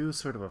could do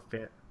sort of a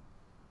fit.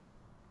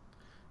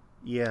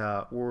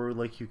 Yeah, or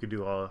like you could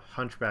do a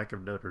Hunchback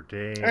of Notre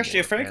Dame Actually,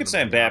 a or Phantom of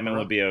Frankenstein the Batman Opera.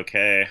 would be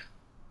okay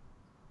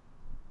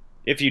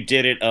if you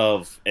did it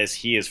of as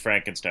he is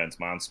Frankenstein's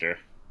monster.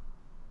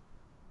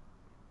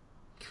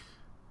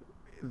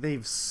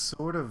 They've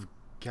sort of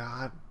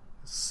got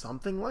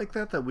something like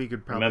that we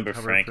could probably Remember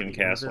cover for the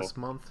end of Frankencastle? this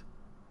month.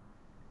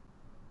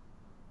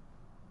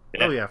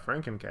 Oh Yeah, yeah,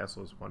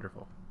 Frankencastle is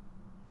wonderful.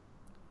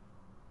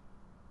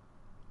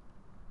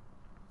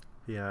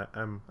 Yeah,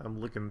 I'm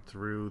looking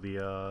through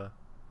the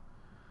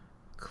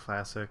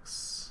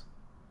classics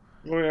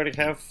well, we already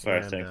have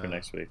our and thing for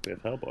next week. We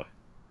have Hellboy.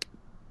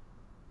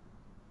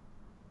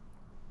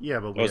 yeah,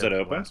 but Oh, we is that had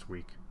open? last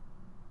week.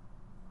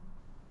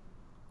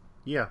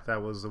 Yeah,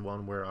 that was the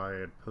one where I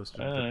had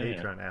posted to Oh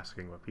yeah. Patreon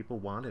asking what people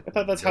wanted. I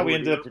thought that's how we Nobody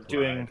ended up replied.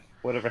 doing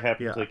whatever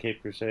happened to Yeah, the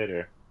Cape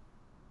Crusader.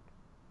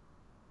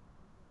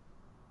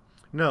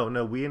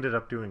 no, we ended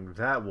up doing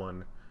that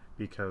one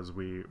because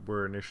we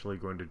were initially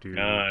going to do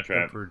That's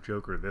right. Emperor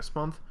Joker this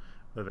month,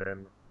 but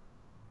then,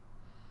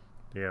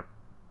 yeah,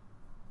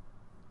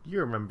 you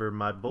remember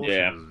my bullshit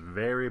Yeah. is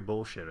very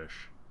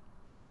bullshitish.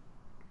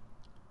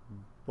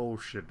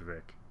 Bullshit,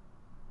 Vic.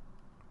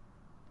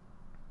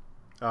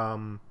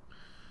 Um,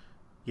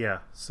 yeah,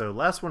 so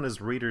last one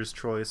is Reader's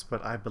Choice,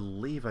 but I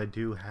believe I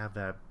do have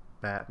that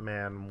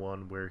Batman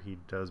one where he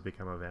does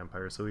become a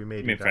vampire, so we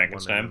may You do mean that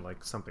one and Frankenstein? then,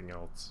 like, something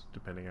else,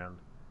 depending on.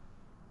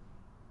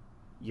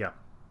 Yeah.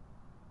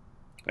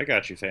 I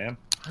got you, fam.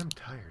 I'm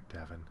tired,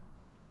 Devin.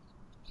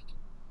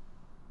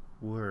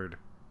 Word.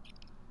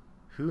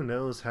 Who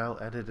knows how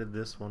edited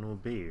this one will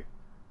be?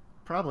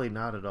 Probably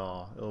not at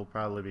all. It'll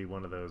probably be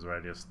one of those where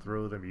I just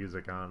throw the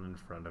music on in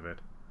front of it.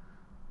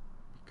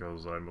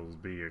 Because I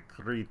must be a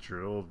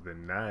creature of the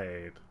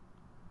night.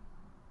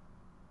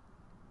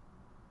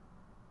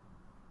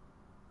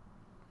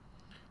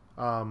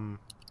 Um,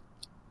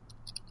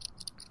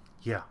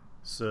 yeah.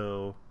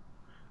 So,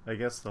 I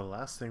guess the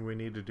last thing we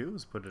need to do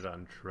is put it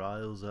on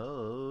Trials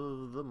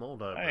of the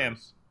I am.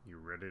 Multiverse. You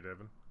ready,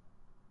 Devin?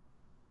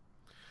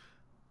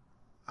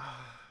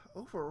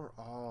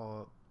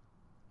 Overall,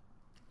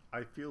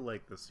 I feel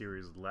like the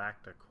series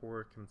lacked a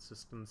core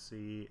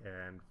consistency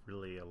and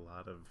really a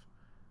lot of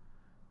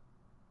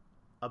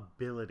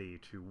ability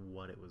to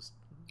what it was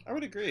I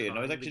would agree, and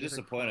I was trying to actually get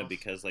disappointed across.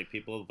 because like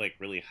people have like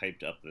really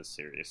hyped up this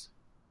series.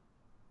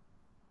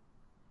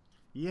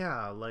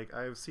 Yeah, like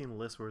I've seen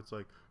lists where it's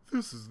like,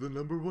 this is the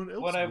number one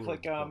When I've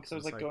like Elseworlds because books. I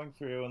was It's like like, going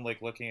through and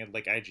like looking at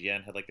like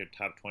IGN had like their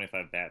top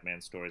 25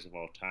 Batman stories of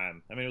all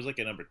time. I mean, it was like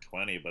a number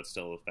 20, but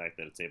still the fact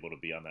that it's able to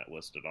be on that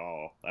list at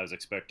all, I was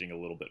expecting a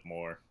little bit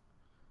more.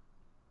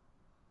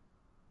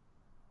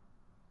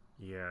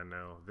 yeah,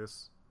 no,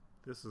 this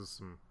is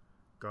some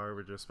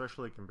garbage,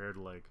 especially compared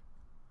to like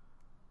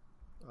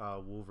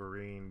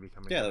Wolverine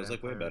becoming Yeah, a that was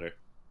like way vampire. better.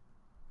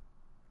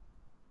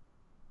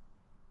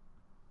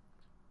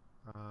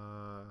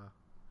 Uh,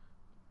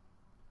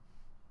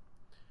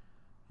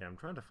 yeah, I'm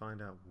trying to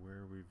find out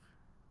where we've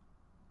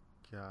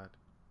got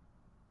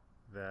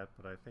that,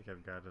 but I think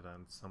I've got it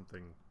on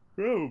something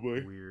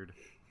Probably. weird.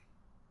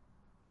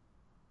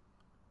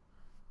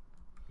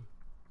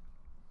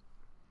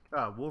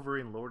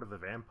 Wolverine Lord of the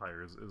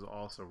Vampires is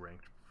also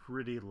ranked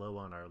pretty low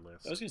on our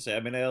I was list. gonna say. I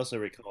mean, I also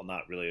recall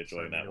not really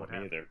So enjoying you that know what one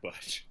happened? either.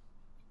 But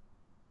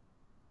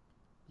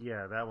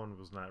Yeah, that one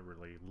was not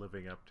really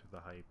living up to the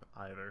hype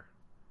either.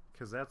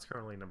 Because that's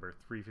currently number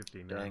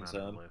 359 dang on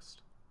our son.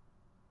 list.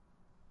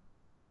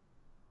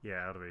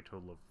 Yeah, out of a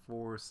total of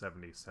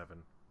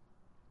 477.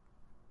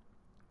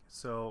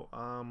 So,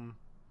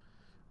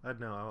 I don't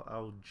know,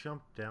 I'll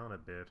jump down a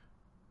bit.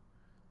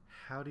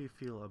 How do you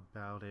feel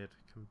about it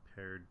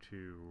compared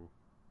to,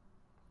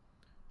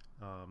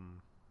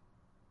 um,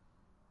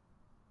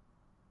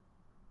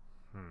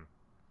 hmm.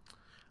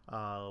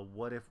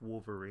 What if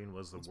Wolverine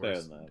was the It's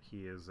better than worst that.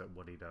 he is at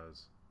what he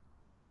does?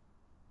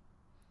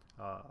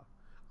 Uh,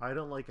 I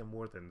don't like him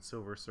more than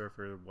Silver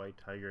Surfer, White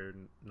Tiger,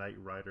 Knight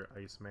Rider,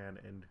 Iceman,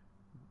 and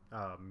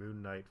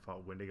Moon Knight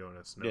fought Wendigo in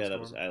a Yeah, that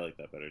was. snowstorm. I like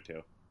that better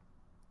too.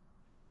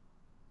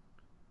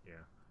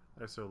 Yeah,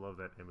 I so love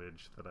that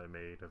image that I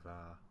made of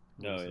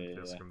No, Wilson yeah,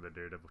 Fisk yeah. from the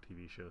Daredevil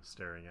TV show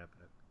staring at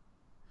that.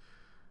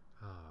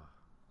 Ah.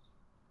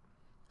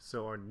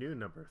 So our new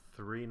number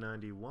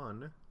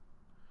 391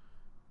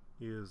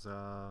 is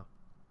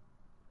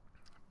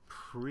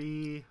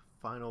pre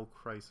Final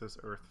Crisis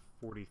Earth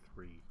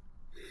 43.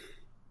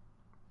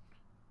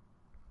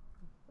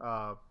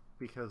 Uh,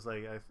 because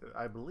like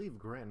I believe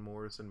Grant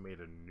Morrison made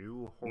a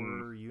new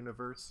Mm. horror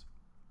universe,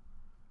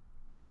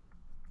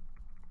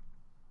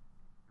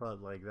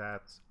 but like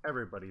that's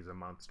everybody's a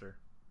monster.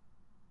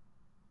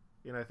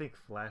 And I think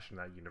Flash in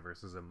that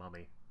universe is a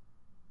mummy.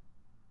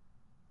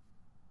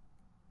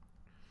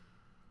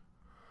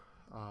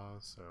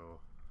 So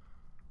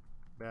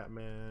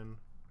Batman,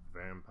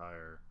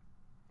 vampire.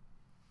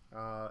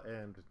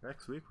 And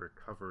next week we're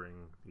covering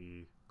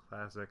the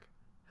classic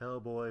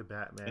Hellboy, And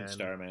Batman,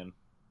 Starman.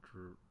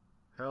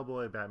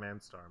 Hellboy, Batman,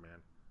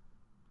 Starman.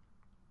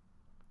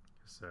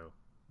 So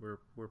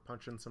we're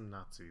punching some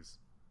Nazis.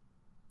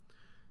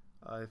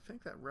 I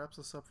think that wraps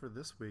us up for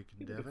this week.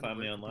 People can Devin, find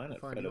me where can online people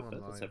at find Fred you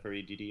O'Fett. That's online?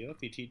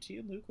 FREDDOFETT.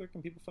 And Luke, where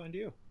can people find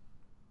you?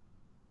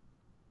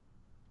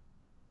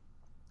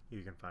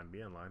 You can find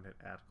me online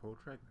at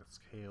Koltreg. That's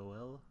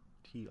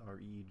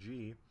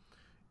KOLTREG.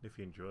 If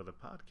you enjoy the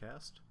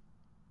podcast,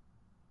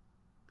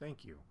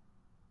 thank you.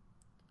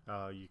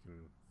 You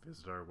can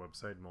visit our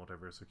website,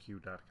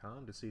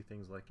 multiverseq.com, to see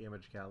things like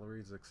image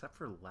galleries, except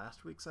for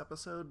last week's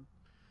episode,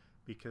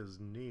 because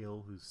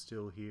Neil, who's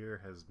still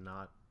here, has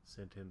not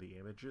sent in the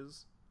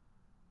images.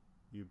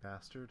 You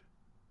bastard.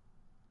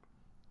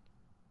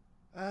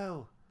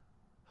 Oh,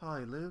 hi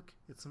Luke,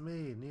 it's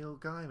me, Neil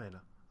Gaiman.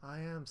 I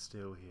am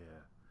still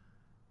here.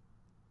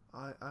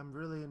 I'm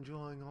really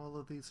enjoying all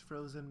of these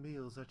frozen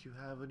meals that you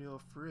have in your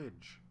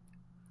fridge.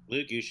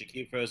 Luke, you should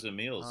keep frozen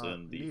meals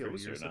in the Neil,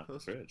 freezer, you're not the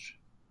supposed to... fridge.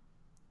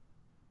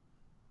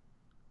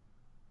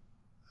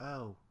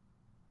 Oh,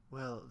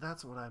 well,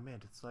 that's what I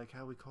meant. It's like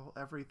how we call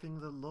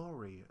everything the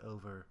lorry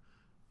over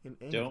in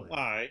England. Don't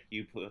lie.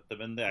 You put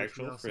them in the Which we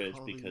actual also fridge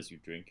call because the... you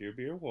drink your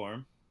beer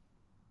warm.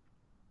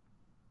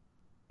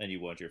 And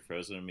you want your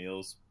frozen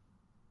meals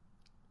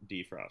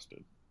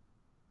defrosted,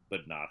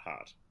 but not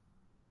hot.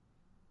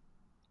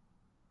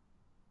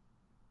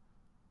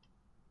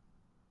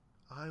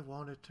 I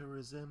want it to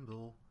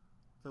resemble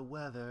the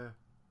weather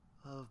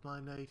of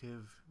my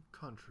native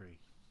country.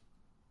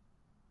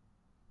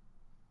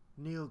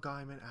 Neil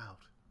Gaiman out.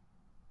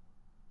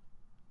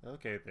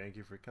 Okay, thank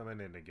you for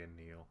coming in again,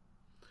 Neil.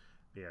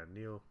 Yeah,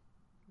 Neil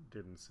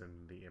didn't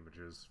send the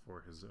images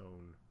for his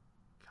own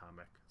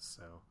comic,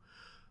 so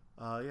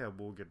yeah,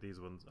 we'll get these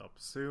ones up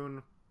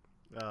soon.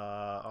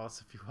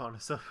 Also, if you want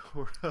to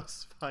support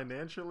us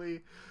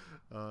financially,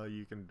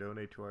 you can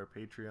donate to our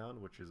Patreon,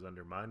 which is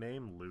under my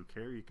name, Luke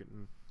Hare. You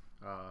can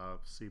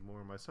see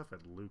more of my stuff at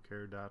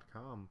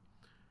lukehare.com.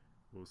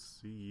 We'll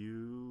see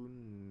you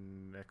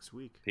next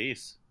week.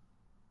 Peace.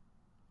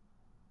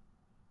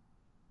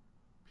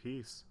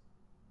 Peace.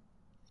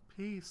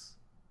 Peace.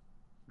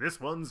 This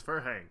one's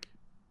for Hank.